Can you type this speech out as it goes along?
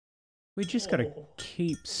We just gotta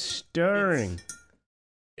keep stirring.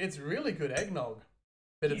 It's really good eggnog,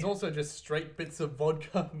 but it's also just straight bits of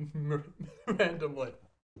vodka randomly.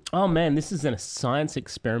 Oh man, this is a science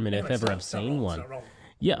experiment if ever I've seen one.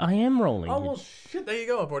 Yeah, I am rolling. Oh well, shit! There you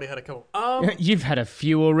go. I've already had a couple. You've had a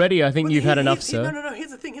few already. I think you've had enough, sir. No.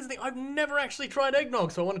 Here's the thing. I've never actually tried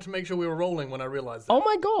eggnog, so I wanted to make sure we were rolling when I realized that. Oh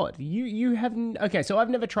my god, you haven't. Okay, so I've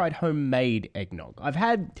never tried homemade eggnog. I've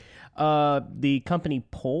had the company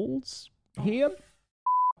Paul's here.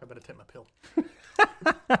 I better take my pill.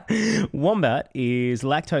 Wombat is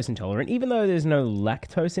lactose intolerant, even though there's no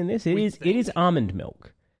lactose in this. It is almond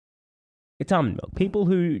milk. It's almond milk. People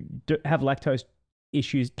who have lactose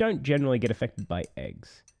issues don't generally get affected by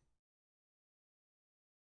eggs.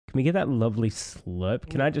 Can we get that lovely slurp?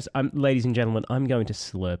 Can I just, ladies and gentlemen, I'm going to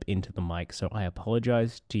slurp into the mic, so I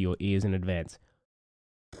apologize to your ears in advance.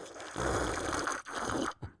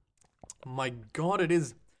 My god, it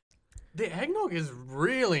is. The eggnog is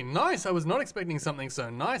really nice. I was not expecting something so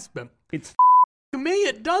nice, but It's to me,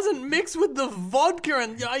 it doesn't mix with the vodka,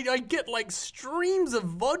 and I get like streams of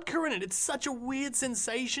vodka in it. It's such a weird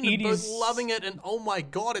sensation of both loving it and oh my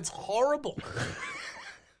god, it's horrible.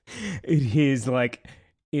 it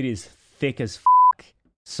is thick as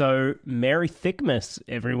So, Merry Thickmas,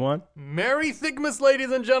 everyone. Merry Thickmas,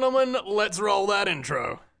 ladies and gentlemen. Let's roll that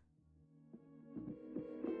intro.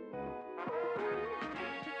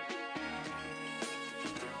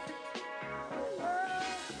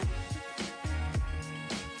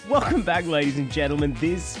 Welcome back, ladies and gentlemen.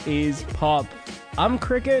 This is Pop. I'm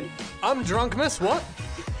Cricket. I'm Drunk Miss, what?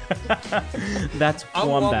 That's I'm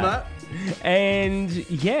Wombat. And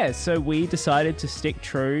yeah, so we decided to stick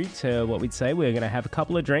true to what we'd say. We're going to have a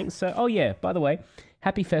couple of drinks. So, oh yeah, by the way,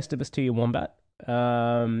 happy Festivus to you, Wombat.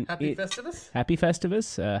 Happy Festivus? Happy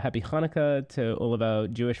Festivus. Happy Hanukkah to all of our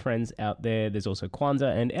Jewish friends out there. There's also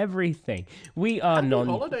Kwanzaa and everything. We are happy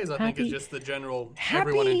holidays, I think, is just the general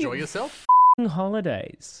everyone enjoy yourself.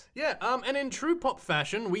 Holidays. Yeah, and in true Pop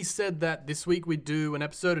fashion, we said that this week we'd do an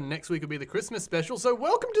episode and next week would be the Christmas special. So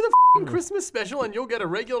welcome to the Christmas special, and you'll get a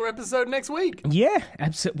regular episode next week. Yeah,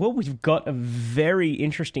 absolutely. Well, we've got a very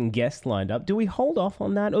interesting guest lined up. Do we hold off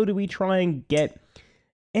on that, or do we try and get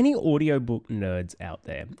any audiobook nerds out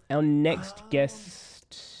there? Our next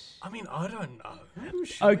guest... I mean, I don't know.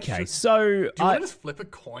 Okay, so... Do you want to just flip a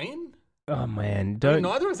coin? Oh man,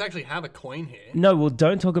 neither of us actually have a coin here. No, well,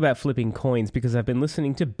 don't talk about flipping coins because I've been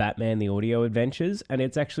listening to Batman: The Audio Adventures, and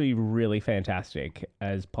it's actually really fantastic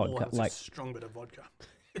as podcast. Oh, like a strong bit of vodka.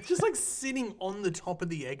 It's just like sitting on the top of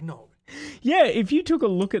the eggnog. Yeah, if you took a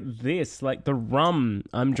look at this, like the rum,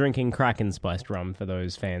 I'm drinking Kraken spiced rum for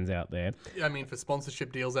those fans out there. I mean, for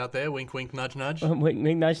sponsorship deals out there, wink, wink, nudge, nudge. Wink,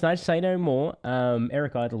 wink, nudge, nudge. Say no more.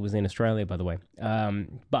 Eric Idle was in Australia, by the way.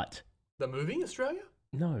 But the movie Australia?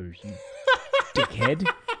 No, you dickhead.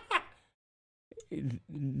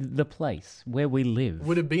 The place where we live.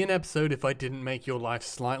 Would it be an episode if I didn't make your life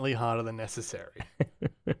slightly harder than necessary?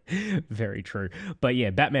 Very true. But yeah,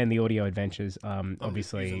 Batman: The Audio Adventures,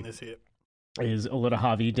 obviously, is a lot of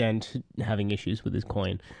Harvey Dent having issues with his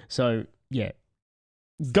coin. So yeah,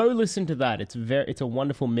 go listen to that. It's a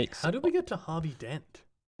wonderful mix. How did we get to Harvey Dent?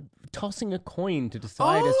 Tossing a coin to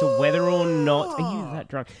decide as to whether or not are you that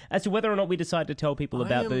drunk as to whether or not we decide to tell people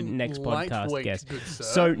about the next podcast guest.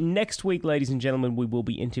 So next week, ladies and gentlemen, we will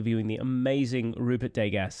be interviewing the amazing Rupert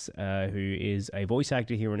Degas, who is a voice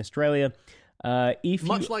actor here in Australia.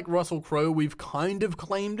 Much like Russell Crowe, we've kind of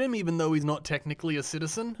claimed him, even though he's not technically a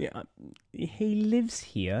citizen. Yeah, he lives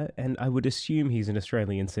here, and I would assume he's an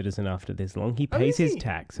Australian citizen after this long. He pays his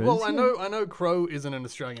taxes. Well, I know Crowe isn't an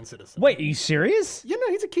Australian citizen. Wait, are you serious? Yeah, no,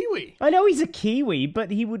 he's a Kiwi. I know he's a Kiwi,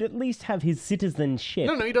 but he would at least have his citizenship.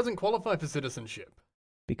 No, he doesn't qualify for citizenship.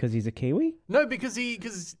 Because he's a Kiwi? No, because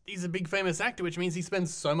he's a big famous actor, which means he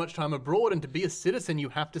spends so much time abroad, and to be a citizen, you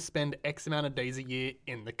have to spend X amount of days a year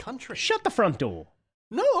in the country. Shut the front door.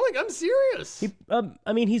 No, I'm serious.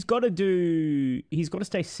 I mean, he's got to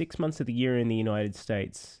stay 6 months of the year in the United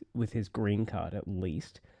States with his green card at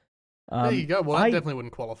least. There you go. Well, that definitely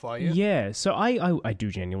wouldn't qualify you. Yeah, so I do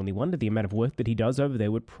genuinely wonder the amount of work that he does over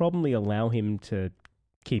there would probably allow him to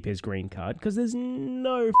keep his green card, because there's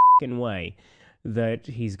no fucking way that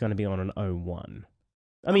he's going to be on an O1.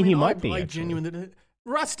 I mean, he might be.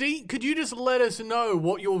 Rusty, could you just let us know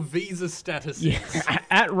what your visa status is?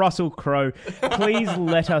 At Russell Crowe, please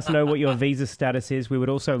let us know what your visa status is. We would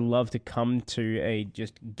also love to come to a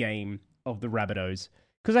just game of the Rabbitohs,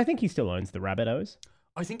 because I think he still owns the Rabbitohs.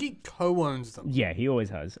 I think he co-owns them. Yeah, he always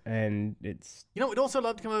has, and it's... You know, we'd also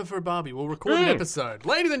love to come over for a barbie. We'll record an episode.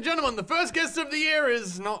 Ladies and gentlemen, the first guest of the year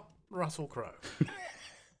is not Russell Crowe.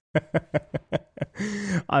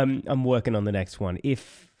 I'm working on the next one.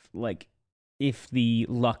 If the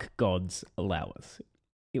luck gods allow us,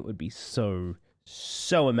 it would be so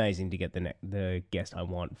amazing to get the guest I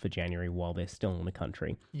want for January while they're still in the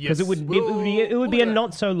country. Because it would be a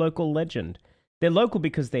not so local legend. They're local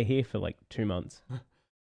because they're here for like 2 months.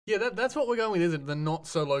 Yeah, that's what we're going with, isn't it? The not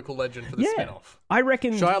so local legend for the spin-off. I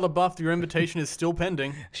reckon Shia LaBeouf, your invitation is still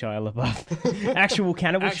pending. Shia LaBeouf. Actual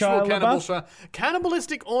Shia LaBeouf.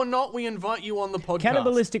 Cannibalistic or not, we invite you on the podcast.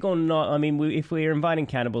 Cannibalistic or not, I mean, if we're inviting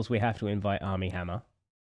cannibals, we have to invite Armie Hammer.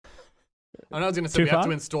 I know I was going to say we have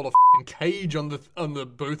to install a f***ing cage on the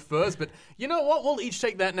booth first, but you know what? We'll each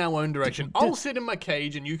take that in our own direction. I'll sit in my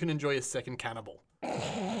cage and you can enjoy a second cannibal.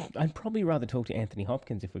 I'd probably rather talk to Anthony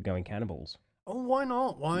Hopkins if we're going cannibals. Oh, why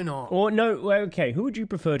not? Why not? Or no, okay, who would you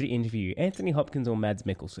prefer to interview, Anthony Hopkins or Mads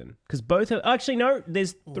Mikkelsen? Because both are... Actually, no,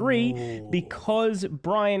 there's 3, because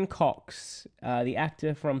Brian Cox, the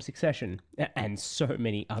actor from Succession, and so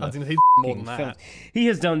many other... I was going to say more than that. He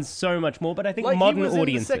has done so much more, but I think modern audiences... he was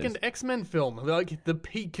in the second X-Men film, like the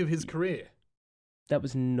peak of his career. That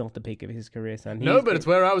was not the peak of his career, son. But it's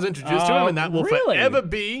where I was introduced to him, and that will forever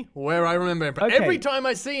be where I remember him. Okay. Every time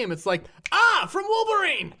I see him, it's like, from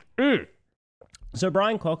Wolverine! So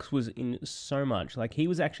Brian Cox was in so much. Like, he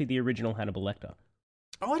was actually the original Hannibal Lecter.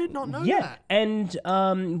 Oh, I did not know that. And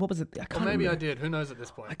what was it? I did. Who knows at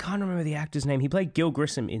this point? I can't remember the actor's name. He played Gil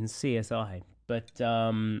Grissom in CSI. But,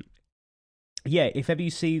 if ever you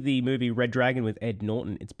see the movie Red Dragon with Ed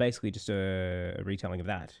Norton, it's basically just a retelling of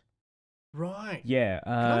that. Right. Yeah.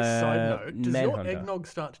 Can I side note, does Manhunter. your eggnog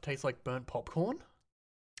start to taste like burnt popcorn?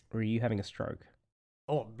 Or are you having a stroke?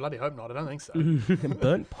 Oh, bloody hope not. I don't think so.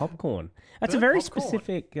 Burnt popcorn. That's a very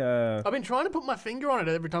specific... I've been trying to put my finger on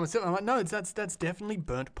it every time I sit. I'm like, no, that's definitely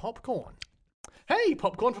burnt popcorn. Hey,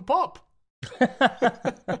 popcorn for pop.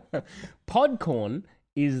 Podcorn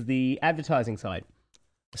is the advertising side.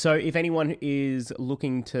 So if anyone is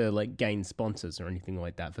looking to like gain sponsors or anything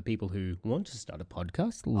like that for people who want to start a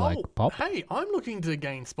podcast like Pop. Hey, I'm looking to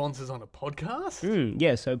gain sponsors on a podcast.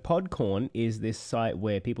 So Podcorn is this site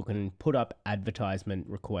where people can put up advertisement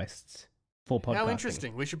requests for podcasting. How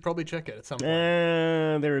interesting. We should probably check it at some point.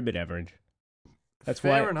 They're a bit average.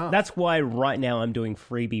 Fair enough. That's why right now I'm doing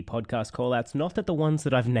freebie podcast call-outs. Not that the ones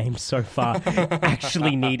that I've named so far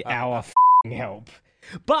actually need our help.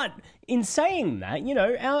 But in saying that, you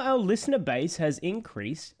know, our listener base has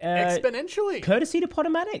increased exponentially, courtesy to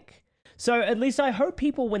Podomatic. So at least I hope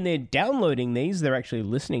people, when they're downloading these, they're actually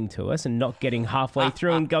listening to us and not getting halfway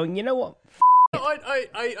through and going, you know what?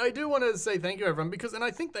 I do want to say thank you, everyone, and I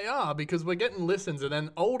think they are, because we're getting listens, and then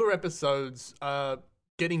older episodes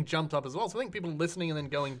getting jumped up as well. So I think people listening and then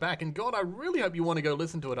going back. And God, I really hope you want to go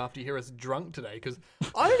listen to it after you hear us drunk today, because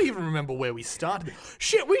I don't even remember where we started.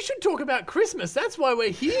 Shit, we should talk about Christmas. That's why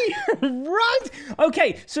we're here. Right?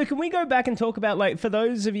 Okay, so can we go back and talk about, like, for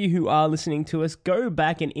those of you who are listening to us, go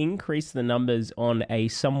back and increase the numbers on a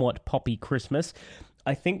somewhat poppy Christmas.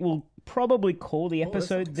 I think we'll probably call the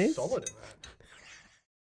episode this. Solid in that.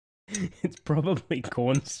 It's probably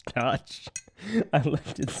cornstarch. I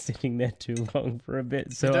left it sitting there too long for a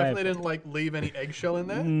bit. So you definitely didn't like leave any eggshell in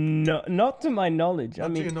there? No, not to my knowledge.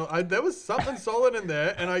 There was something solid in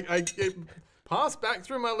there, and it passed back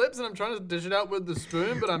through my lips, and I'm trying to dish it out with the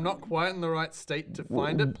spoon, but I'm not quite in the right state to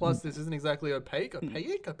find it. Plus, this isn't exactly opaque.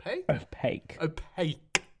 Opaque.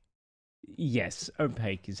 Yes,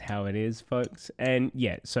 opaque is how it is, folks. And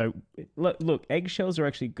yeah, so look, eggshells are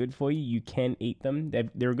actually good for you. You can eat them.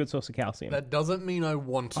 They're a good source of calcium. That doesn't mean I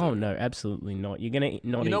want to. Oh no, absolutely not. You're gonna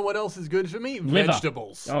not. You know what else is good for me? Liver.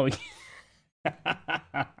 Vegetables. Oh.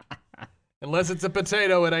 Unless it's a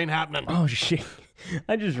potato, it ain't happening. Oh shit.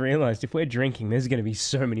 I just realized if we're drinking, there's going to be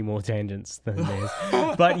so many more tangents than this.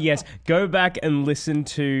 But yes, go back and listen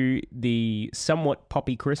to the somewhat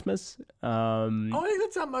poppy Christmas. I think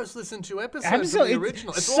that's our most listened to episode from the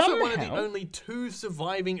original. It's also one of the only 2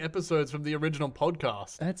 surviving episodes from the original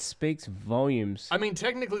podcast. That speaks volumes. I mean,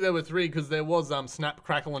 technically there were 3 because there was Snap,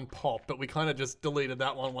 Crackle, and Pop, but we kind of just deleted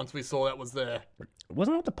that one once we saw that was there.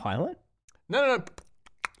 Wasn't that the pilot? No.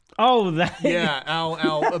 Oh, that... Yeah,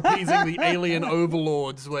 our appeasing the alien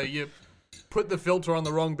overlords, where you put the filter on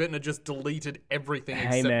the wrong bit and it just deleted everything.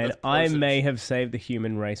 Hey man, I may have saved the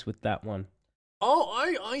human race with that one.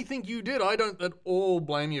 Oh, I think you did. I don't at all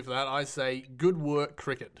blame you for that. I say, good work,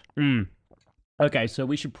 cricket. Okay, so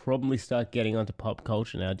we should probably start getting onto pop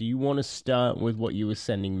culture now. Do you want to start with what you were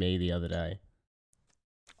sending me the other day?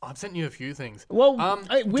 I've sent you a few things. Well,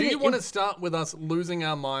 do you want to start with us losing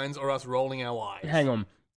our minds or us rolling our eyes? Hang on.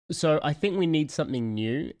 So I think we need something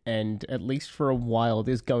new, and at least for a while,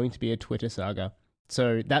 there's going to be a Twitter saga.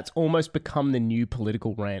 So that's almost become the new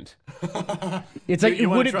political rant. It's like you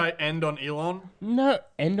want to try end on Elon? No,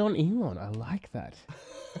 end on Elon. I like that.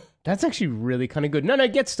 That's actually really kind of good. No,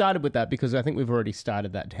 get started with that because I think we've already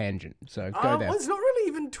started that tangent. So go there. Well, it's not really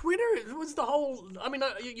even Twitter. It was the whole... I mean,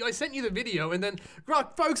 I sent you the video and then...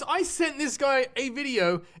 Folks, I sent this guy a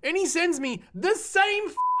video and he sends me the same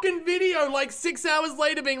fucking video like 6 hours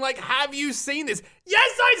later being like, have you seen this?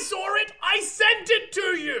 Yes, I saw it. I sent it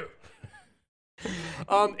to you.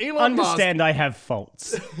 Elon Understand Musk, I have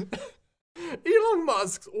faults. Elon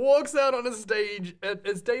Musk walks out on a stage at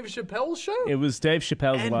Dave Chappelle's show. It was Dave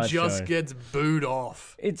Chappelle's live show. And just gets booed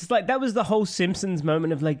off. It's like, that was the whole Simpsons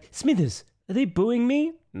moment of like, Smithers, are they booing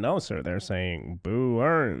me? No, sir, they're saying, boo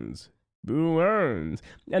earns. Boo earns.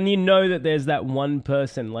 And you know that there's that one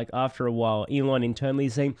person, like after a while, Elon internally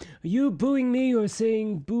is saying, are you booing me or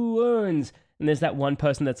saying boo earns? And there's that one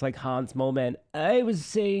person that's like Hans Moleman. I was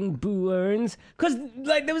saying boo earns. Because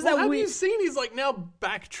like there was that have weird... you seen he's like now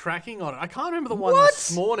backtracking on it? I can't remember the one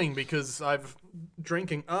this morning because I've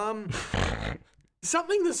drinking.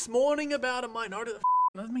 Something this morning about a minority...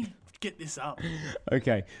 Let me get this up.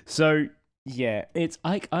 Okay, so yeah, it's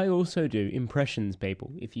like I also do impressions,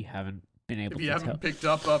 people, if you haven't been able to tell. If you haven't picked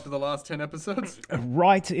up after the last 10 episodes.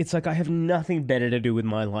 Right, it's like I have nothing better to do with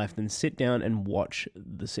my life than sit down and watch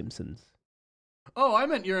The Simpsons. Oh, I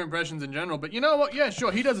meant your impressions in general, but you know what? Yeah,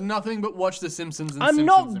 sure. He does nothing but watch The Simpsons and I'm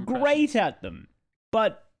Simpsons not great at them,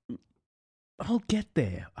 but I'll get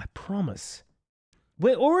there. I promise.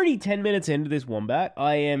 We're already 10 minutes into this Wombat.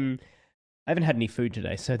 I haven't had any food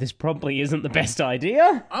today, so this probably isn't the best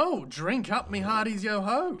idea. Oh, drink up, me hearties,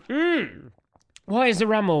 yo-ho. Why is the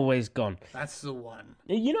rum always gone? That's the one.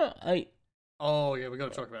 You know, Oh, yeah, we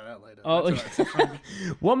got to talk about that later. Oh,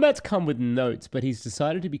 Wombat's come with notes, but he's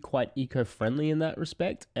decided to be quite eco-friendly in that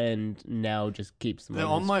respect, and now just keeps them They're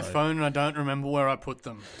on my phone, and I don't remember where I put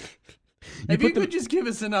them. If you could just give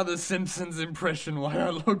us another Simpsons impression while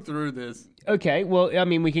I look through this. Okay, well, I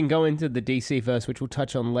mean, we can go into the DC verse, which we'll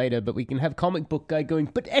touch on later, but we can have comic book guy going,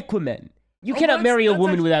 but Aquaman, you cannot marry a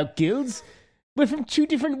woman without gills. We're from two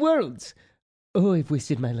different worlds. Oh, I've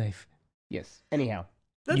wasted my life. Yes, anyhow.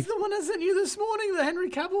 That's the one I sent you this morning, the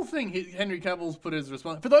Henry Cavill thing. Henry Cavill's put his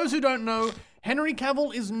response. For those who don't know, Henry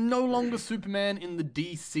Cavill is no longer Superman in the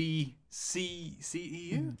DCEU.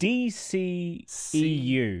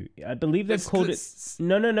 DCEU. I believe they've called it...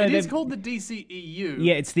 No. It is called the DCEU.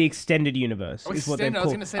 Yeah, it's the extended universe. Oh, is what they've called. I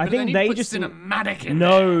was going to say, I think they just cinematic in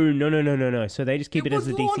there. No. So they just keep it as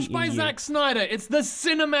the DCEU. It was launched by Zack Snyder. It's the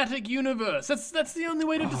cinematic universe. That's the only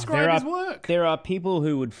way to describe his work. There are people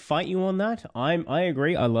who would fight you on that. I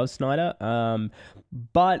agree. I love Snyder.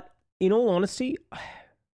 But in all honesty,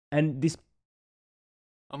 and this...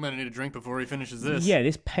 I'm going to need a drink before he finishes this. Yeah,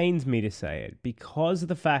 this pains me to say it because of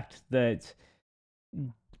the fact that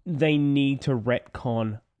they need to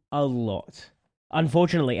retcon a lot.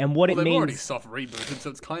 Unfortunately, and what it means... They've already soft rebooted, so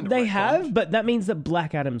it's kind of They retconned. have, but that means that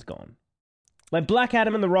Black Adam's gone. Like, Black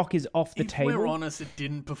Adam and The Rock is off the table. If we're honest, it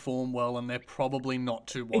didn't perform well, and they're probably not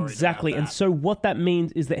too worried Exactly, about that. And so what that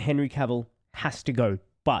means is that Henry Cavill has to go.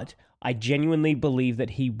 But I genuinely believe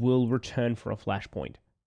that he will return for a Flashpoint.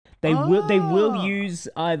 They will either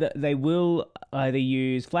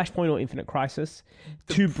use Flashpoint or Infinite Crisis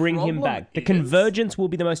to bring him back. The convergence will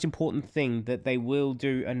be the most important thing that they will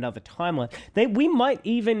do another timeline. We might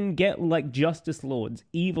even get like Justice Lord's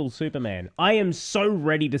evil Superman. I am so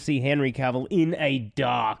ready to see Henry Cavill in a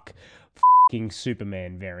dark fucking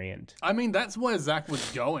Superman variant. I mean, that's where Zack was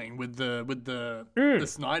going with the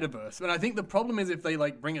Snyderverse. But I think the problem is if they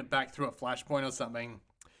like bring it back through a Flashpoint or something,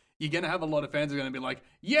 you're going to have a lot of fans who are going to be like,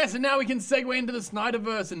 yes, and now we can segue into the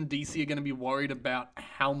Snyderverse, and DC are going to be worried about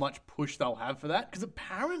how much push they'll have for that. Because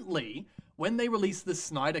apparently, when they released the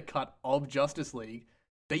Snyder cut of Justice League,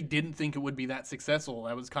 they didn't think it would be that successful.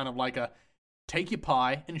 That was kind of like a, take your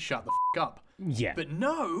pie and shut the f*** up. Yeah. But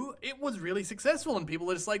no, it was really successful, and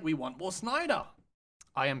people are just like, we want more Snyder.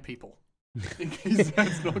 I am people. In case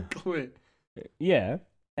that's not clear. Yeah.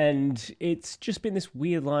 And it's just been this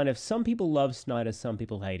weird line of some people love Snyder, some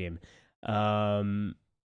people hate him. I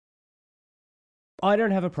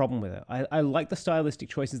don't have a problem with it. I like the stylistic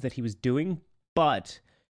choices that he was doing, but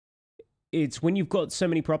it's when you've got so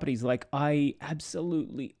many properties, like I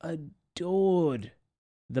absolutely adored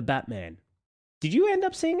The Batman. Did you end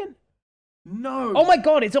up seeing it? No. Oh my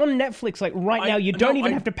god, it's on Netflix like right now. You don't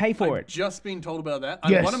even have to pay for it. I've just been told about that.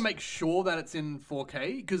 Yes. I want to make sure that it's in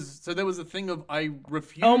 4K because so there was a thing of I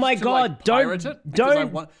refuse oh my to god, like, pirate it.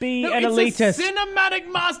 Don't be an elitist. It's a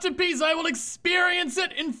cinematic masterpiece. I will experience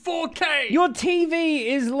it in 4K. Your TV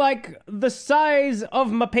is like the size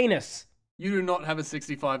of my penis. You do not have a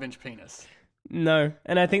 65-inch penis. No,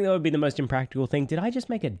 and I think that would be the most impractical thing. Did I just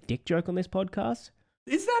make a dick joke on this podcast?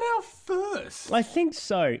 Is that our first? I think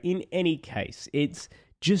so. In any case, it's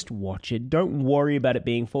just watch it. Don't worry about it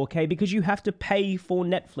being 4K because you have to pay for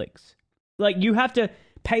Netflix. Like, you have to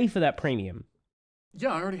pay for that premium.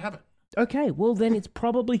 Yeah, I already have it. Okay, well then it's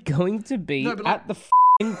probably going to be at the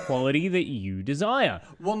quality that you desire.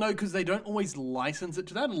 Well, no, because they don't always license it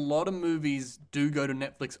to that. A lot of movies do go to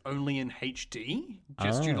Netflix only in HD,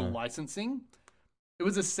 just due to licensing. It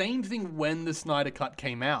was the same thing when the Snyder Cut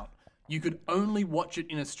came out. You could only watch it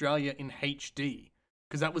in Australia in HD,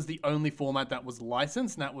 because that was the only format that was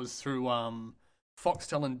licensed, and that was through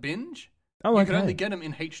Foxtel and Binge. Oh, okay. You could only get them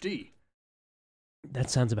in HD. That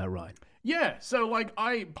sounds about right. Yeah, so like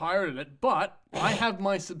I pirated it, but I have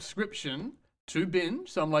my subscription to Binge,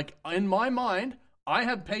 so I'm like, in my mind, I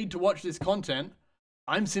have paid to watch this content.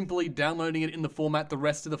 I'm simply downloading it in the format the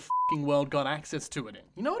rest of the fucking world got access to it in.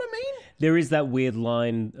 You know what I mean? There is that weird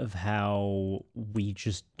line of how we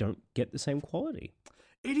just don't get the same quality.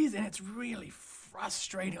 It is, and it's really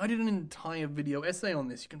frustrating. I did an entire video essay on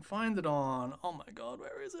this. You can find it on, oh my god,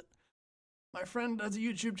 where is it? My friend has a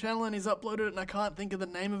YouTube channel and he's uploaded it and I can't think of the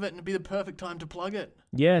name of it and it'd be the perfect time to plug it.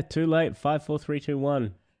 Yeah, too late. 5, 4, 3, 2,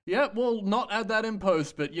 1. Yeah, we'll not add that in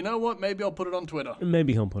post, but you know what? Maybe I'll put it on Twitter.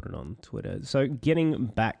 Maybe he'll put it on Twitter. So getting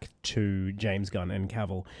back to James Gunn and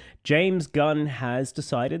Cavill. James Gunn has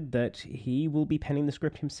decided that he will be penning the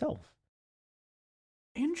script himself.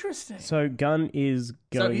 Interesting. So Gunn is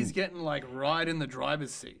going... So he's getting like right in the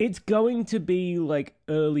driver's seat. It's going to be like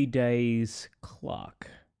early days Clark.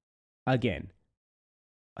 Again.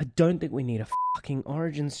 I don't think we need a fucking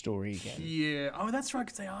origin story again. Yeah. Oh, that's right,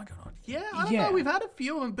 because they are going on. Yeah, I don't know. We've had a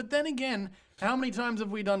few of them. But then again, how many times have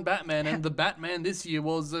we done Batman? And the Batman this year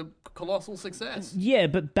was a colossal success. Yeah,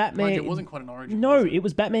 but Batman... Like, it wasn't quite an origin. No, it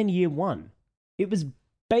was Batman Year One. It was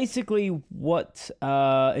basically what...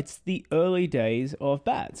 it's the early days of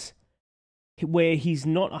Bats. Where he's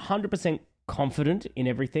not 100% confident in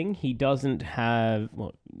everything. He doesn't have...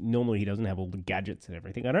 Well, normally he doesn't have all the gadgets and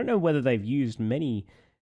everything. I don't know whether they've used many...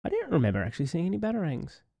 I don't remember actually seeing any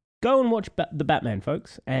Batarangs. Go and watch the Batman,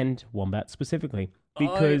 folks, and Wombat specifically.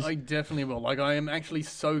 Because I definitely will. Like, I am actually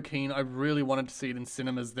so keen. I really wanted to see it in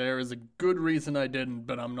cinemas. There is a good reason I didn't,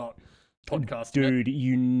 but I'm not podcasting Dude,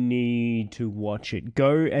 you need to watch it. Go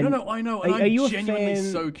and... No, I know. And I'm genuinely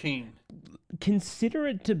so keen. Consider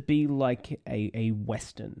it to be like a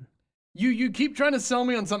Western. You keep trying to sell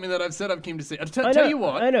me on something that I've said I'm keen to see. Tell you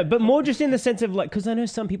what. I know, but more just in the sense of like, because I know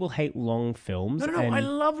some people hate long films. No, I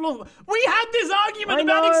love long... We had this argument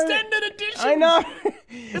about extended editions. I know.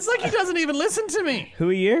 It's like he doesn't even listen to me. Who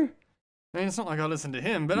are you? I mean, it's not like I listen to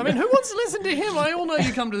him, but I mean, who wants to listen to him? I all know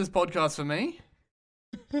you come to this podcast for me.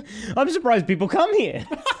 I'm surprised people come here.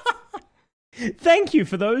 Thank you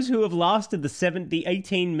for those who have lasted the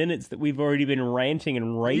 18 minutes that we've already been ranting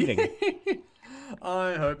and raving.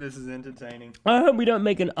 I hope this is entertaining. I hope we don't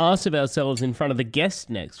make an ass of ourselves in front of the guest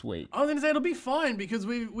next week. I was going to say it'll be fine because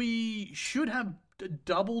we should have a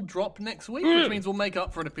double drop next week, which means we'll make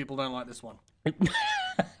up for it if people don't like this one.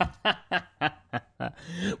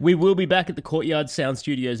 We will be back at the Courtyard Sound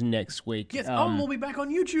Studios next week. Yes, we'll be back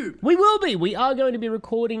on YouTube. We will be. We are going to be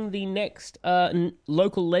recording the next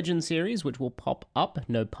Local Legend series, which will pop up.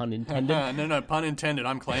 No pun intended. No pun intended.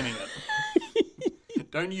 I'm claiming it.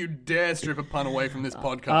 Don't you dare strip a pun away from this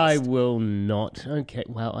podcast. I will not. Okay,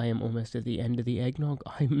 well, I am almost at the end of the eggnog.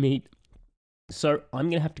 So I'm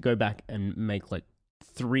going to have to go back and make like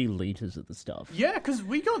 3 liters of the stuff. Yeah, because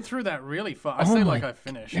we got through that really fast. I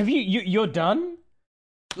finished. Have you're done?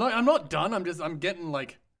 Like, I'm not done. I'm getting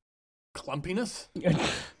like clumpiness.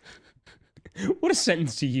 What a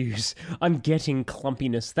sentence to use. I'm getting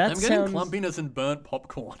clumpiness. I'm getting clumpiness and burnt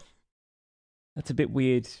popcorn. That's a bit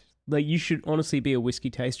weird. Like, you should honestly be a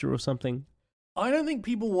whiskey taster or something. I don't think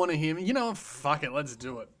people want to hear me. You know, fuck it, let's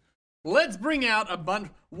do it. Let's bring out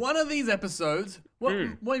one of these episodes.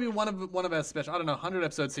 Well, maybe one of our special. I don't know. 100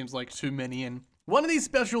 episodes seems like too many. In one of these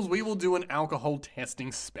specials, we will do an alcohol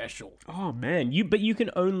testing special. Oh man, but you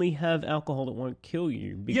can only have alcohol that won't kill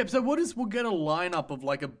you. Yep. So we'll get a lineup of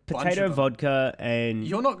like a potato bunch of vodka and.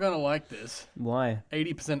 You're not gonna like this. Why?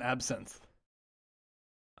 80% absinthe.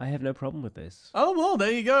 I have no problem with this. Oh, well, there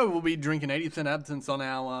you go. We'll be drinking 80% absinthe on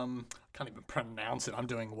our, I can't even pronounce it. I'm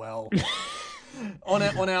doing well. on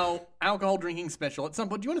our alcohol drinking special at some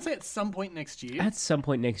point. Do you want to say at some point next year? At some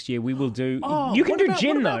point next year, we will do... you can do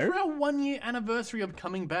gin, though. For our 1-year anniversary of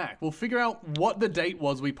coming back, we'll figure out what the date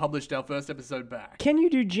was we published our first episode back. Can you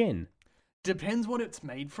do gin? Depends what it's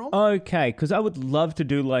made from. Okay, because I would love to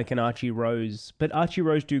do like an Archie Rose, but Archie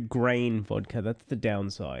Rose do grain vodka. That's the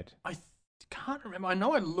downside. can't remember. I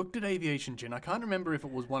know I looked at Aviation Gin. I can't remember if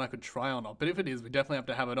it was one I could try or not. But if it is, we definitely have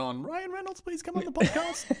to have it on. Ryan Reynolds, please come on the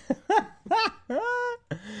podcast.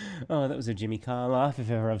 Oh, that was a Jimmy Carr laugh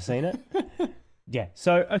if ever I've seen it. Yeah.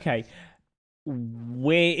 So, okay.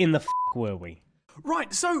 Where in the were we?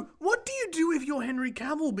 Right, so what do you do if you're Henry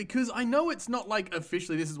Cavill? Because I know it's not like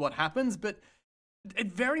officially this is what happens, but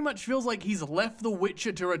it very much feels like he's left The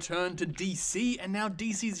Witcher to return to DC, and now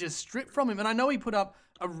DC's just stripped from him. And I know he put up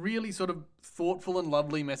a really sort of thoughtful and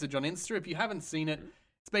lovely message on Insta. If you haven't seen it,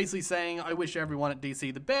 it's basically saying, I wish everyone at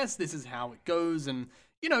DC the best, this is how it goes, and,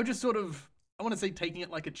 you know, just sort of, I want to say taking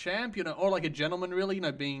it like a champ, you know, or like a gentleman really, you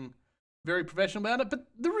know, being very professional about it. But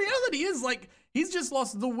the reality is, like, he's just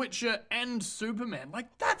lost The Witcher and Superman.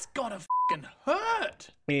 Like, that's gotta fucking hurt.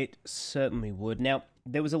 It certainly would. Now,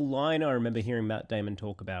 there was a line I remember hearing Matt Damon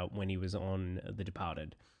talk about when he was on The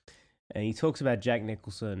Departed. And he talks about Jack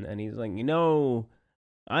Nicholson, and he's like, you know,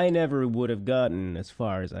 I never would have gotten as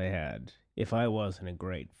far as I had if I wasn't a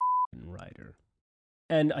great writer.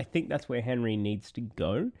 And I think that's where Henry needs to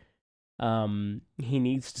go. He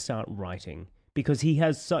needs to start writing, because he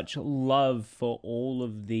has such love for all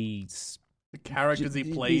of these characters he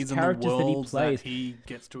plays and the worlds that he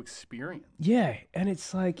gets to experience. Yeah, and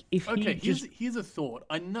it's like, if here's a thought.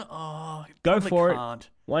 I know. Go for it.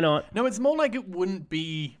 Why not? No, it's more like it wouldn't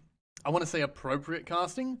be, I want to say, appropriate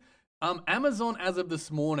casting. Amazon, as of this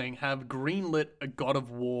morning, have greenlit a God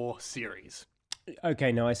of War series.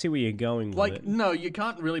 Okay, no, I see where you're going with it. No, you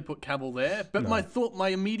can't really put Cavill there. But my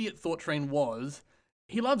immediate thought train was,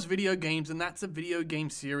 he loves video games, and that's a video game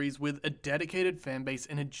series with a dedicated fan base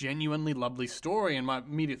and a genuinely lovely story. And my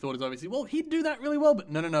immediate thought is obviously, well, he'd do that really well. But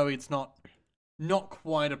no, it's not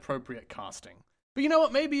quite appropriate casting. But you know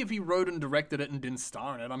what? Maybe if he wrote and directed it and didn't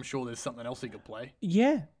star in it, I'm sure there's something else he could play.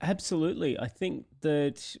 Yeah, absolutely. I think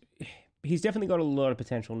that he's definitely got a lot of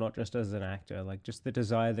potential, not just as an actor, like just the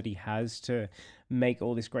desire that he has to make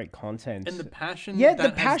all this great content. And the passion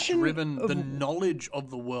has driven the knowledge of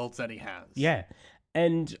the worlds that he has. Yeah.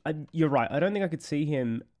 And you're right. I don't think I could see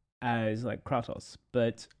him as like Kratos,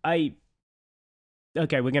 but okay,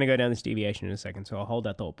 we're going to go down this deviation in a second, so I'll hold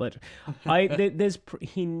that thought. But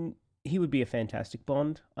he would be a fantastic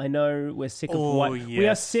Bond. I know we're sick of white. Yes. We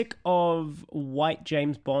are sick of white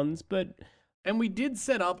James Bonds, and we did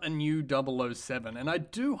set up a new 007, and I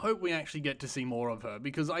do hope we actually get to see more of her,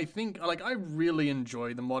 because I think, like, I really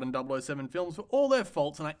enjoy the modern 007 films for all their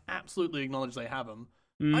faults, and I absolutely acknowledge they have them.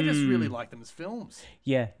 I just really like them as films.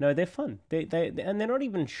 Yeah, no, they're fun. And they're not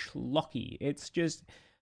even schlocky. It's just,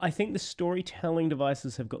 I think the storytelling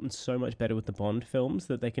devices have gotten so much better with the Bond films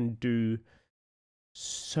that they can do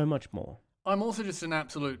so much more. I'm also just an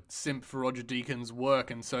absolute simp for Roger Deakins'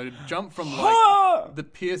 work, and so to jump from like the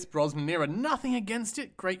Pierce Brosnan era, nothing against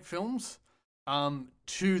it, great films,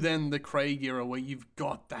 to then the Craig era where you've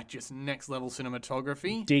got that just next level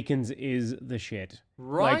cinematography. Deakins is the shit.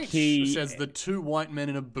 Right? Like he says the two white men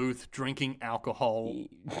in a booth drinking alcohol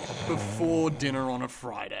before dinner on a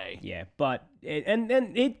Friday. Yeah, but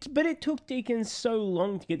it took Deakins so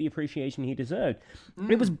long to get the appreciation he deserved.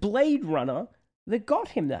 It was Blade Runner that got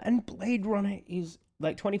him that, and Blade Runner is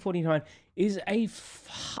like 2049 is a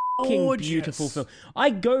fucking beautiful film. I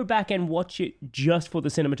go back and watch it just for the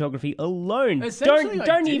cinematography alone.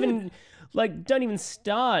 Don't even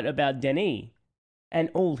start about Denis and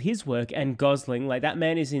all his work and Gosling. Like, that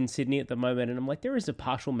man is in Sydney at the moment, and I'm like, there is a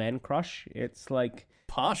partial man crush. It's like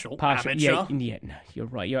partial. Yeah, no, you're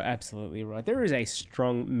right. You're absolutely right. There is a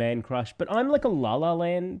strong man crush, but I'm like a La La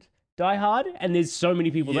Land diehard, and there's so many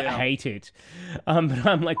people that hate it. But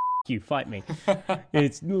I'm like, you, fight me.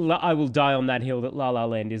 I will die on that hill that La La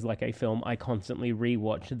Land is like a film I constantly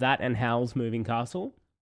rewatch. That and Howl's Moving Castle.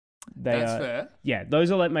 That's fair. Yeah,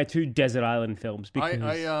 those are like my two desert island films. Because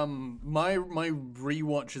my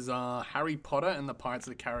rewatches are Harry Potter and the Pirates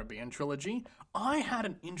of the Caribbean trilogy. I had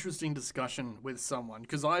an interesting discussion with someone,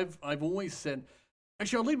 because I've always said,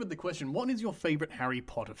 actually, I'll lead with the question: what is your favorite Harry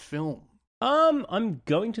Potter film? I'm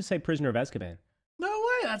going to say Prisoner of Azkaban. No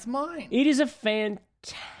way, that's mine. It is a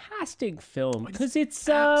fantastic film because it's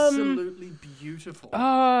absolutely beautiful.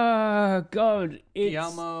 Oh God, it's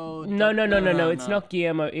Guillermo. No. It's not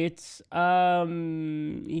Guillermo. It's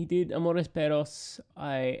he did Amores Perros.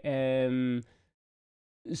 I am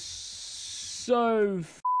so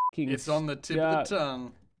fucking. It's on the tip of the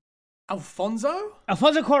tongue. Alfonso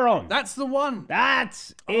Cuarón. That's the one.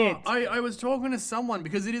 That's it. I was talking to someone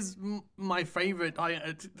because it is my favorite.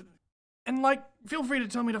 And like, feel free to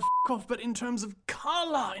tell me to off, but in terms of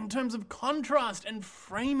color, in terms of contrast and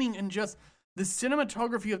framing, and just the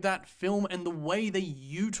cinematography of that film and the way they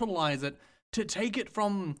utilize it to take it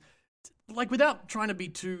from like, without trying to be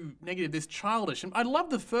too negative, this childish, and I love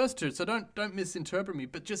the first two, so don't misinterpret me,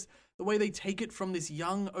 but just the way they take it from this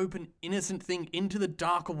young, open, innocent thing into the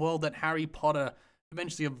darker world that Harry Potter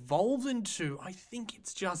eventually evolves into, I think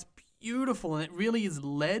it's just beautiful, and it really is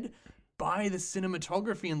led by the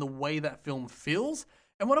cinematography and the way that film feels.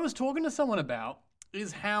 And what I was talking to someone about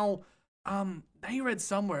is how they read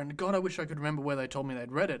somewhere, and God, I wish I could remember where they told me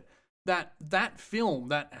they'd read it, that film,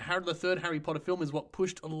 the third Harry Potter film, is what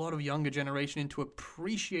pushed a lot of younger generation into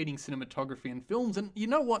appreciating cinematography and films. And you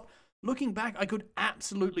know what? Looking back, I could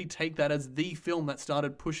absolutely take that as the film that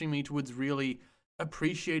started pushing me towards really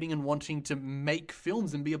appreciating and wanting to make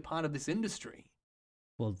films and be a part of this industry.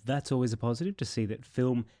 Well, that's always a positive, to see that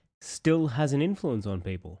film still has an influence on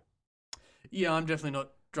people. Yeah, I'm definitely not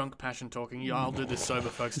drunk passion talking. Yeah, I'll do this sober,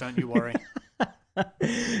 folks. Don't you worry.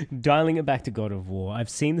 Dialing it back to God of War, I've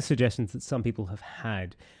seen the suggestions that some people have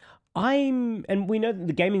had. And we know that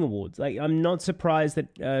the Gaming Awards, like, I'm not surprised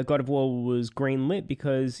that God of War was greenlit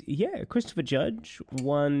because, yeah, Christopher Judge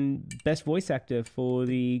won Best Voice Actor for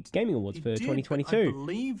the Gaming Awards for 2022. I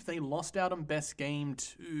believe they lost out on Best Game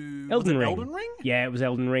to Elden Ring. Elden Ring? Yeah, it was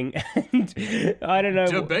Elden Ring. And I don't know.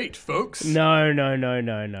 Debate, folks. No.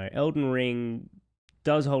 Elden Ring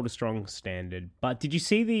does hold a strong standard. But did you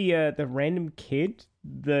see the random kid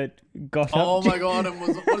that got up? Oh my God! And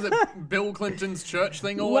what is it? Bill Clinton's church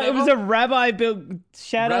thing or whatever? It was a Rabbi Bill.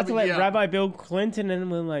 Shout out to Rabbi Bill Clinton, and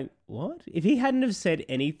we're like, what? If he hadn't have said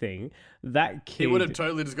anything, that kid, he would have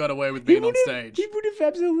totally just got away with being on stage. He would have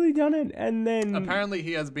absolutely done it, and then apparently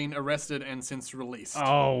he has been arrested and since released.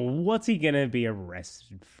 Oh, what's he gonna be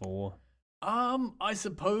arrested for? I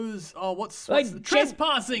suppose. Oh, what's like,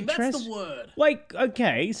 trespassing? That's the word. Like,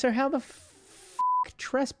 okay, so how the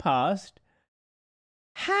trespassed?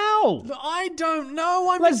 How? I don't know.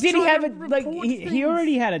 I'm like, just did he have it? Like, he he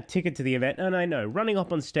already had a ticket to the event, and I know, running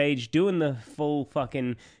up on stage, doing the full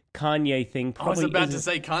fucking Kanye thing. I was about to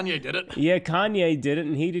say Kanye did it. Yeah, Kanye did it,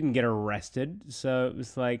 and he didn't get arrested. So it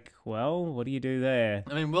was like, well, what do you do there?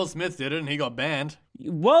 I mean, Will Smith did it, and he got banned.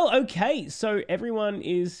 Well, okay, so everyone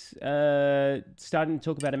is starting to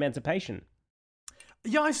talk about emancipation.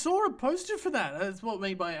 Yeah, I saw a poster for that. That's what,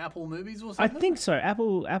 made by Apple Movies or something? I think so.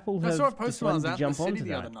 Apple I saw a poster when I was out in the city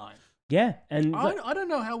the other night. Yeah, and I don't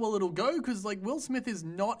know how well it'll go because, like, Will Smith is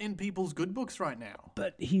not in people's good books right now.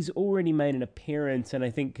 But he's already made an appearance, and I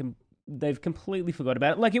think they've completely forgot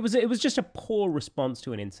about it. Like, it was just a poor response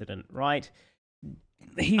to an incident, right?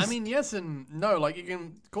 I mean, yes and no. Like, you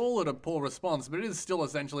can call it a poor response, but it is still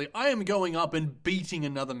essentially, I am going up and beating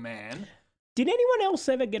another man. Did anyone else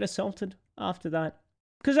ever get assaulted after that?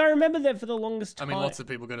 Because I remember that for the longest time. I mean, lots of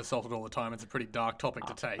people get assaulted all the time. It's a pretty dark topic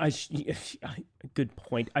to take. Good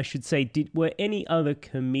point. I should say, were any other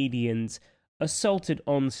comedians assaulted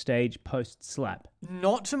on stage post-slap?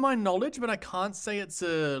 Not to my knowledge, but I can't say it's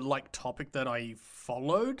a topic that I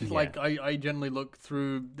followed. Yeah. Like, I generally look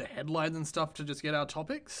through the headlines and stuff to just get our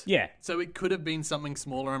topics. Yeah. So it could have been something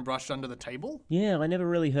smaller and brushed under the table. Yeah, I never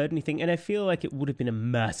really heard anything, and I feel like it would have been a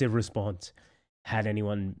massive response had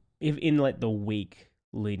anyone, if in like the week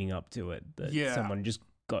leading up to it, that someone just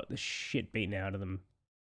got the shit beaten out of them.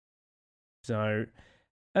 So,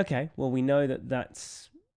 okay, well, we know that that's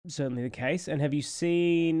certainly the case. And have you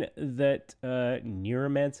seen that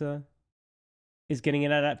Neuromancer is getting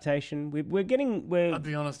an adaptation? I'll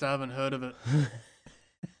be honest, I haven't heard of it.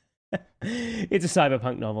 It's a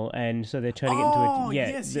cyberpunk novel, and so they're turning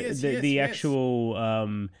it into the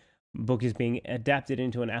actual book is being adapted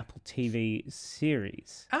into an Apple TV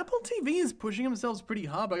series. Apple TV is pushing themselves pretty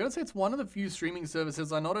hard, but I gotta say it's one of the few streaming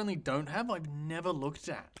services I not only don't have, I've never looked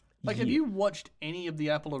at. Like, have you watched any of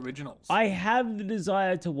the Apple originals? I have the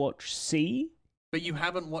desire to watch C. But you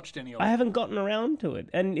haven't watched any of them? I haven't gotten around to it,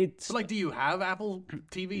 and it's... So, like, do you have Apple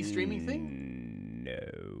TV streaming thing?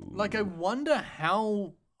 No. Like, I wonder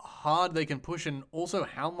how hard they can push, and also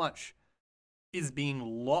how much is being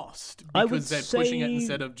lost because they're pushing it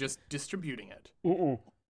instead of just distributing it.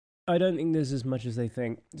 I don't think there's as much as they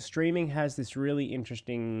think. Streaming has this really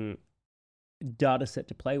interesting data set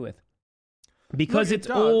to play with. Because it's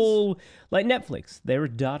all like Netflix. They're a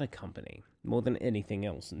data company more than anything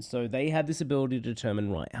else. And so they have this ability to determine,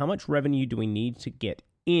 right, how much revenue do we need to get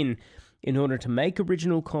in order to make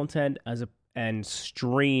original content and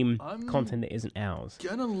stream content that isn't ours.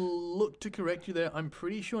 I'm gonna look to correct you there. I'm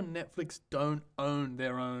pretty sure Netflix don't own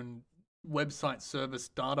their own website service,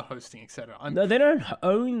 data hosting, etc. No, they don't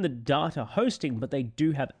own the data hosting, but they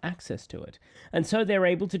do have access to it. And so they're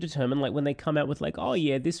able to determine, like, when they come out with, like, oh,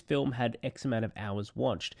 yeah, this film had X amount of hours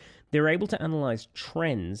watched, they're able to analyze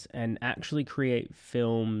trends and actually create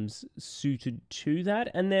films suited to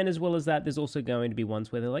that. And then, as well as that, there's also going to be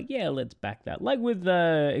ones where they're like, yeah, let's back that. Like with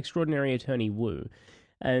Extraordinary Attorney Woo.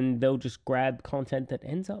 And they'll just grab content that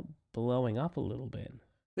ends up blowing up a little bit.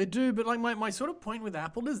 They do, but like my sort of point with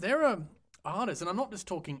Apple is there are artists, and I'm not just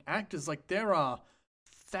talking actors, like there are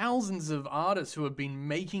thousands of artists who have been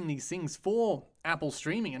making these things for Apple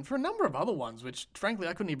streaming and for a number of other ones, which frankly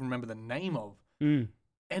I couldn't even remember the name of.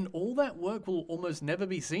 And all that work will almost never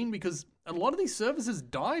be seen because a lot of these services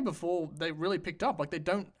die before they really picked up. Like they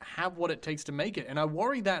don't have what it takes to make it. And I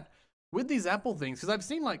worry that with these Apple things, because I've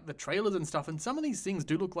seen like the trailers and stuff, and some of these things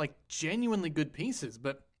do look like genuinely good pieces,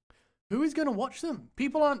 but who is going to watch them?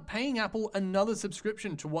 People aren't paying Apple another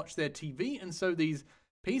subscription to watch their TV, and so these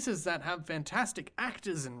pieces that have fantastic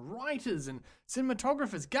actors and writers and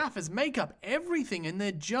cinematographers, gaffers, makeup, everything, and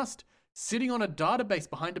they're just sitting on a database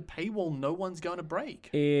behind a paywall no one's going to break.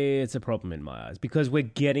 It's a problem in my eyes because we're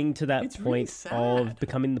getting to that point of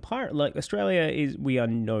becoming the pirate. Like Australia we are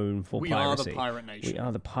known for piracy. We are the pirate nation. We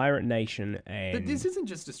are the pirate nation. But this isn't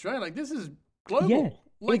just Australia. Like this is global. Yeah.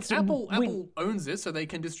 Like Apple owns this, so they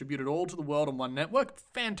can distribute it all to the world on one network.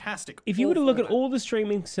 Fantastic. If you were to look at all the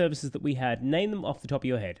streaming services that we had, name them off the top of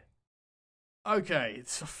your head. Okay,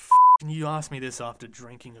 it's you asked me this after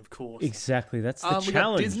drinking, of course. Exactly, that's the challenge. We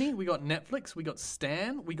got Disney, we got Netflix, we got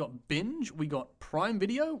Stan, we got Binge, we got Prime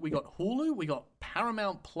Video, we got Hulu, we got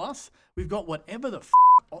Paramount Plus, we've got whatever the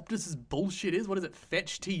Optus's bullshit is. What is it?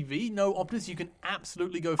 Fetch TV? No, Optus, you can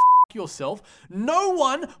absolutely go yourself. No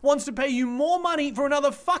one wants to pay you more money for another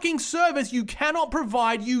fucking service you cannot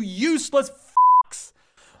provide, you useless fucks.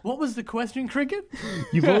 What was the question, Cricket?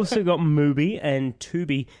 You've also got Mubi and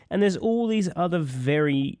Tubi, and there's all these other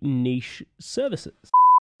very niche services.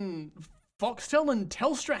 Foxtel and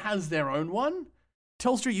Telstra has their own one.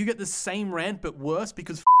 Telstra, you get the same rant but worse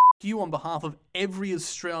because you on behalf of every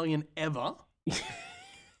Australian ever.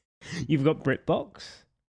 You've got BritBox.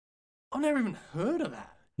 I've never even heard of that.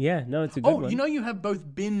 Yeah, no, it's a good one. Oh, you know you have both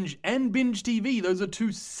Binge and Binge TV. Those are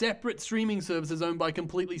two separate streaming services owned by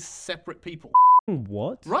completely separate people.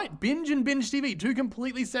 What? Right, Binge and Binge TV, two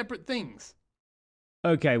completely separate things.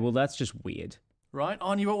 Okay, well that's just weird. Right?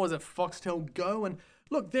 On you, what was it? Foxtel Go, and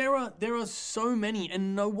look, there are so many,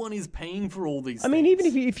 and no one is paying for all these. I mean, even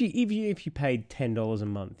if you paid $10 a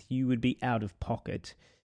month, you would be out of pocket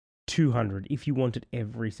 $200 if you wanted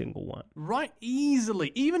every single one. Right,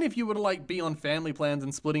 easily. Even if you were to like be on family plans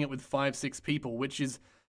and splitting it with 5-6 people, which is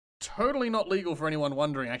totally not legal for anyone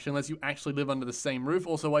wondering, actually, unless you actually live under the same roof.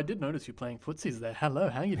 Also, I did notice you playing footsies there. Hello,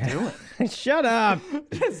 how you doing? Shut up.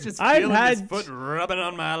 It's just feeling his foot rubbing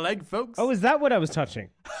on my leg, folks. Oh, is that what I was touching?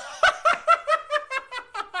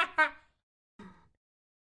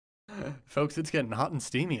 Folks, it's getting hot and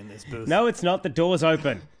steamy in this booth. No, it's not. The door's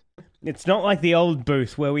open. It's not like the old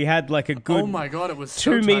booth where we had like a good, oh my God, it was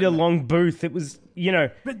 2 meter long booth. It was,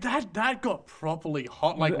 But that got properly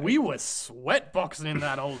hot. Like we were sweatboxing in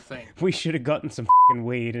that old thing. We should have gotten some fucking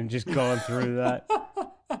weed and just gone through that.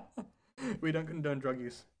 We don't condone drug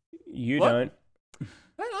use. You what? don't.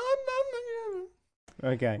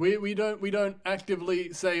 Okay. We don't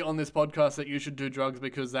actively say on this podcast that you should do drugs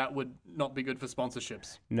because that would not be good for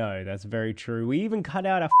sponsorships. No, that's very true. We even cut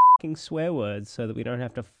out our fucking swear words so that we don't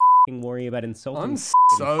have to worry about insulting. I'm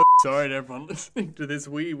so sorry to everyone listening to this.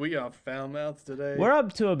 We are foul mouths today. We're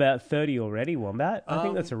up to about 30 already, Wombat. I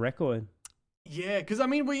think that's a record. Yeah, because I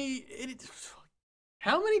mean,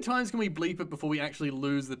 how many times can we bleep it before we actually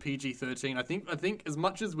lose the PG-13? I think as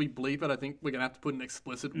much as we bleep it, I think we're gonna have to put an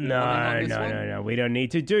explicit warning on this one. No, we don't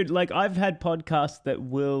need to, dude. Like I've had podcasts that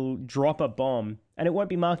will drop a bomb and it won't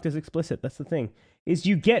be marked as explicit. That's the thing. Is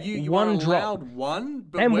you get one drop, one,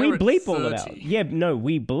 but and we bleep all of it out. Yeah, no,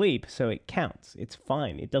 we bleep, so it counts. It's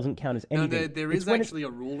fine. It doesn't count as anything. No, there is actually a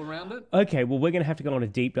rule around it. Okay, well, we're gonna have to go on a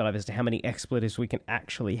deep dive as to how many expletives we can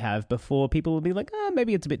actually have before people will be like,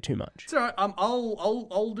 maybe it's a bit too much. It's all right.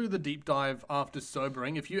 I'll do the deep dive after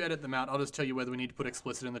sobering. If you edit them out, I'll just tell you whether we need to put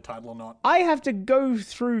explicit in the title or not. I have to go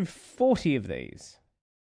through 40 of these.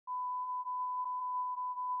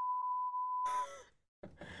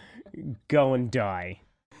 Go and die.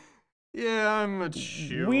 Yeah, I'm not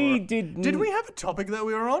sure. Did we have a topic that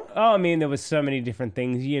we were on? Oh, I mean, there were so many different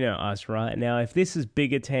things. You know us, right? Now, if this is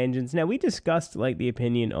bigger tangents, now we discussed like the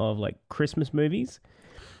opinion of like Christmas movies.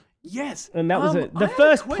 Yes, and that was the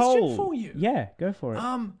first poll. For you. Yeah, go for it.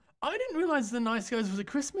 I didn't realize The Nice Guys was a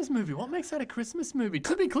Christmas movie. What makes that a Christmas movie?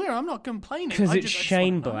 To be clear, I'm not complaining. Because it's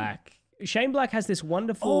Shane Black. Shane Black has this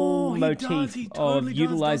wonderful motif of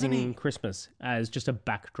utilizing doesn't he? Christmas as just a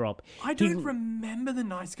backdrop. I don't remember the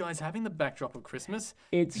Nice Guys having the backdrop of Christmas.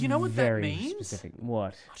 It's you know what very that means? specific.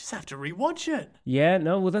 What? I just have to rewatch it. Yeah,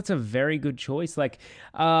 no, well, that's a very good choice. Like,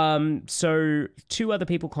 so 2 other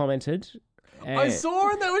people commented. I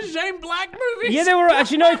saw it. There was Shane Black movies. Yeah, there were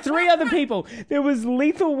actually 3 other people. There was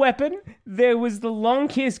Lethal Weapon, there was The Long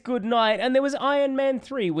Kiss Goodnight, and there was Iron Man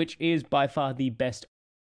 3, which is by far the best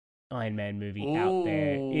Iron Man movie out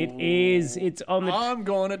there. It is. It's on the... I'm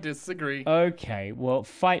going to disagree. Okay, well,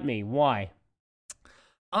 fight me. Why?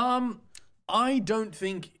 I don't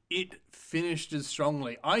think it finished as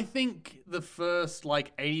strongly. I think the first,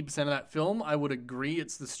 80% of that film, I would agree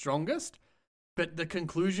it's the strongest. But the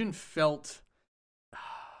conclusion felt...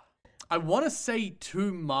 I want to say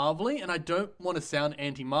too Marvel-y, and I don't want to sound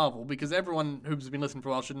anti-Marvel, because everyone who's been listening for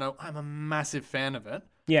a while should know I'm a massive fan of it.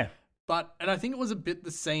 Yeah. And I think it was a bit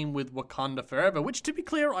the same with Wakanda Forever, which, to be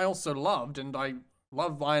clear, I also loved, and I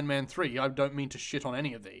love Iron Man 3. I don't mean to shit on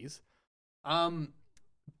any of these.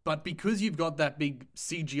 But because you've got that big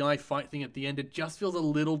CGI fight thing at the end, it just feels a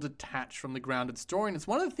little detached from the grounded story. And it's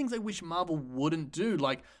one of the things I wish Marvel wouldn't do.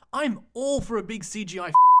 I'm all for a big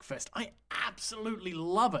CGI fest. I absolutely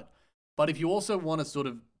love it. But if you also want to sort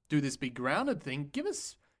of do this big grounded thing, give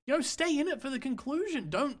us, stay in it for the conclusion.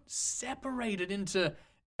 Don't separate it into,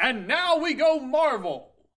 and now we go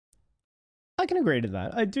Marvel. I can agree to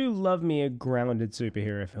that. I do love me a grounded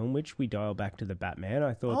superhero film, which we dial back to the Batman. I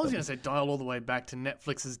was going to say dial all the way back to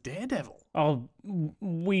Netflix's Daredevil. Oh,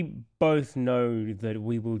 we both know that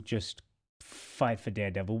we will just fight for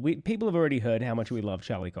Daredevil. People have already heard how much we love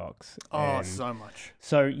Charlie Cox. Oh, so much.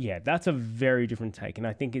 So, yeah, that's a very different take. And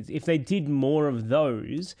I think if they did more of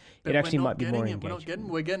those, it actually might be more engaging.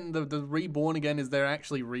 We're getting the Reborn again is they're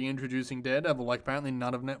actually reintroducing Daredevil. Apparently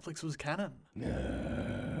none of Netflix was canon.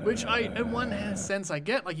 Which in one sense I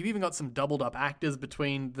get. You've even got some doubled up actors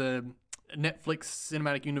between the Netflix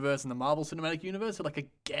cinematic universe and the Marvel cinematic universe. So, I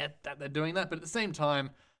get that they're doing that. But at the same time,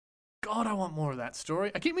 God, I want more of that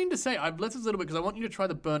story. I keep meaning to say, I've left this a little bit because I want you to try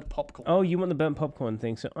the burnt popcorn. Oh, you want the burnt popcorn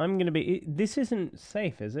thing. So I'm going to be... This isn't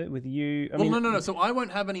safe, is it, with you? No. So I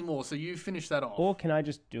won't have any more. So you finish that off. Or can I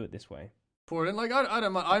just do it this way? Pour it in. I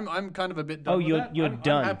don't mind. I'm kind of a bit done with that. You're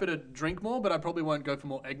done. I'm happy to drink more, but I probably won't go for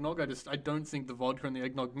more eggnog. I don't think the vodka and the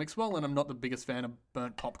eggnog mix well, and I'm not the biggest fan of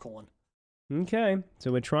burnt popcorn. Okay.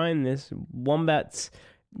 So we're trying this. Wombat's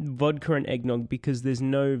vodka and eggnog, because there's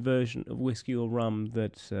no version of whiskey or rum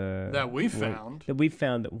that we've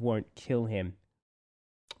found that won't kill him,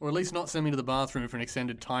 or at least not send me to the bathroom for an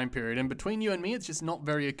extended time period. And between you and me, it's just not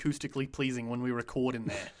very acoustically pleasing when we record in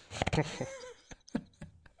there.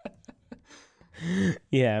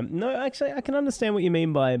 Yeah, no, actually, I can understand what you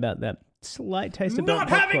mean by about that slight taste of burnt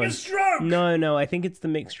popcorn. Not having a stroke. No, I think it's the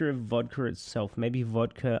mixture of vodka itself. Maybe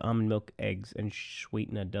vodka, almond milk, eggs, and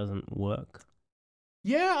sweetener doesn't work.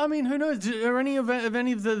 Yeah, who knows? Do any of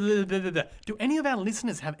our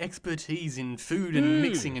listeners have expertise in food and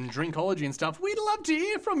mixing and drinkology and stuff? We'd love to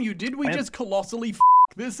hear from you. Did we just colossally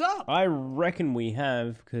this up? I reckon we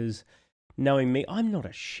have, because knowing me, I'm not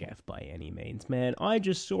a chef by any means, man. I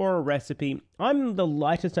just saw a recipe. I'm the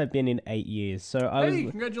lightest I've been in 8 years, so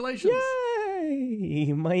congratulations!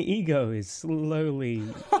 Yay! My ego is slowly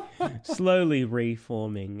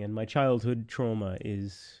reforming, and my childhood trauma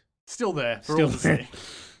is still there for all to see.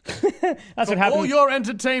 That's what happened. All your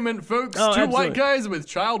entertainment, folks. Two white guys with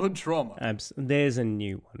childhood trauma. There's a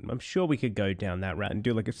new one. I'm sure we could go down that route and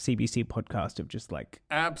do a CBC podcast of just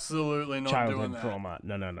absolutely not childhood doing that. trauma.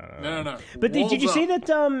 No. But did you see that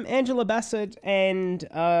Angela Bassett and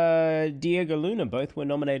Diego Luna both were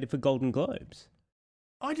nominated for Golden Globes?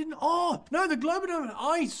 I didn't. Oh, no, the Globe.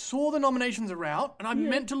 I saw the nominations are out, and I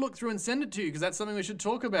meant to look through and send it to you because that's something we should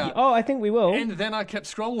talk about. Oh, I think we will. And then I kept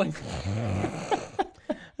scrolling.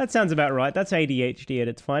 That sounds about right. That's ADHD at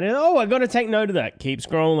its finest. Oh, I got to take note of that. Keep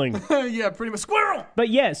scrolling. Yeah, pretty much. Squirrel! But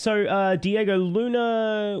yeah, so Diego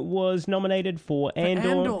Luna was nominated for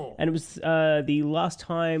Andor. And it was the last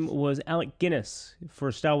time was Alec Guinness for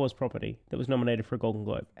a Star Wars property that was nominated for a Golden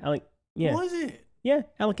Globe. Was it? Yeah,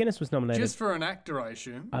 Alec Guinness was nominated. Just for an actor, I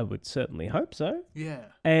assume. I would certainly hope so. Yeah.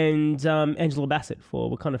 And Angela Bassett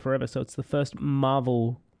for Wakanda Forever, so it's the first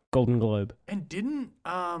Marvel Golden Globe. And didn't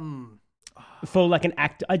for an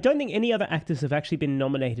actor, I don't think any other actors have actually been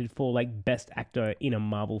nominated for Best Actor in a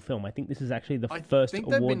Marvel film. I think this is actually the first award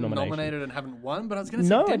nomination. I think they've been nominated and haven't won, but I was going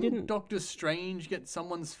to say, didn't Doctor Strange get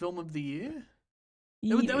someone's Film of the Year?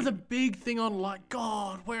 There was a big thing on, like,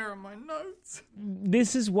 God, where are my notes?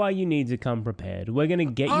 This is why you need to come prepared. We're going to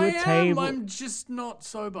get you a table. I'm just not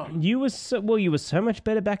sober. You were so much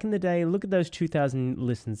better back in the day. Look at those 2,000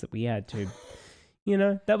 listens that we had to. You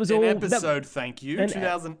know, that was an episode, thank you.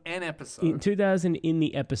 2000 an episode. 2000 in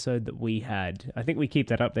the episode that we had. I think we keep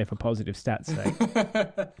that up there for positive stats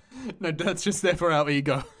sake. No, that's just there for our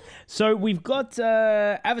ego. So we've got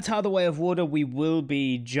Avatar: The Way of Water. We will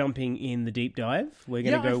be jumping in the deep dive. We're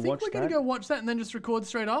going to go watch that. I think we're going to go watch that and then just record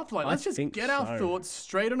straight after. Like, let's just get our thoughts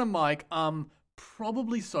straight on a mic.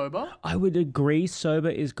 Probably sober. I would agree. Sober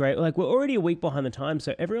is great. Like, we're already a week behind the time,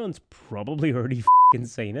 so everyone's probably already f***ing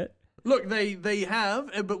seen it. Look, they have,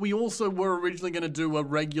 but we also were originally going to do a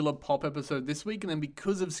regular pop episode this week, and then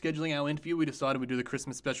because of scheduling our interview, we decided we'd do the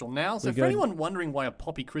Christmas special now. So for anyone wondering why a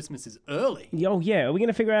Poppy Christmas is early... Oh, yeah. Are we going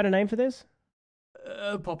to figure out a name for this?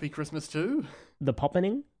 Poppy Christmas 2? The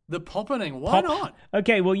Poppening? The Poppening. Why not?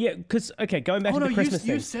 Okay, well, yeah, because, going back to the Christmas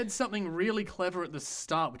thing. You said something really clever at the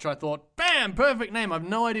start, which I thought, bam, perfect name. I have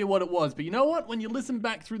no idea what it was. But you know what? When you listen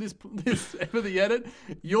back through this for the edit,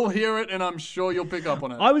 you'll hear it, and I'm sure you'll pick up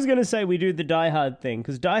on it. I was going to say we do the Die Hard thing,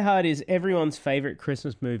 because Die Hard is everyone's favorite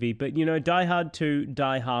Christmas movie. But, Die Hard 2,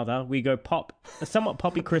 Die Harder. We go somewhat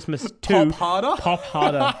Poppy Christmas 2. Pop harder? Pop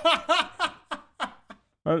harder.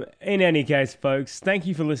 In any case, folks, thank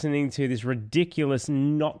you for listening to this ridiculous,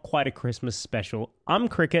 not quite a Christmas special. I'm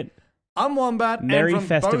Cricket. I'm Wombat. Merry and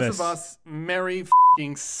from Festivus. Both of us, Merry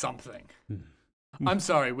f***ing something. I'm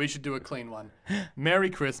sorry, we should do a clean one.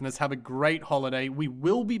 Merry Christmas. Have a great holiday. We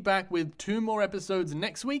will be back with 2 more episodes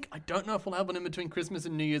next week. I don't know if we'll have one in between Christmas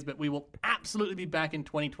and New Year's, but we will absolutely be back in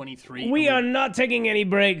 2023. We are not taking any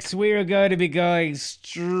breaks. We are going to be going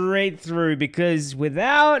straight through because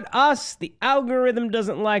without us, the algorithm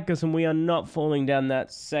doesn't like us and we are not falling down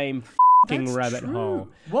that same f***ing rabbit hole.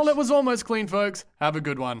 Well, it was almost clean, folks. Have a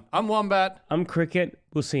good one. I'm Wombat. I'm Cricket.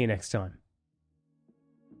 We'll see you next time.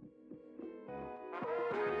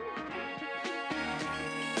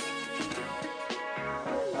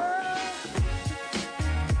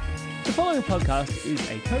 The following podcast is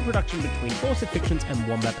a co-production between Force of Fictions and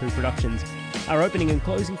Wombat Poo Productions. Our opening and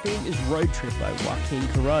closing theme is Road Trip by Joaquin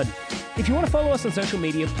Carud. If you want to follow us on social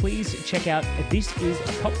media, please check out This Is a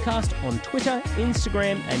Popcast on Twitter,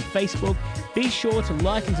 Instagram, and Facebook. Be sure to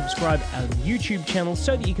like and subscribe our YouTube channel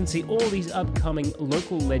so that you can see all these upcoming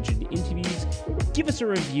local legend interviews. Give us a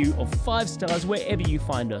review of 5 stars wherever you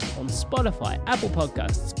find us on Spotify, Apple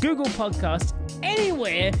Podcasts, Google Podcasts,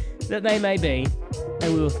 anywhere that they may be,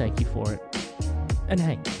 and we will thank you for it. And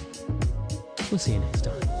hey, we'll see you next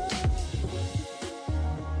time.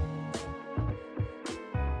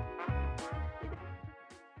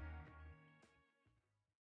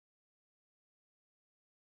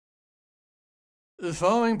 The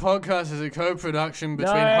following podcast is a co-production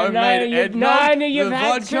between Homemade Edna, you've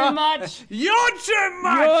had vodka. too much. You're too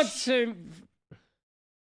much. You're too...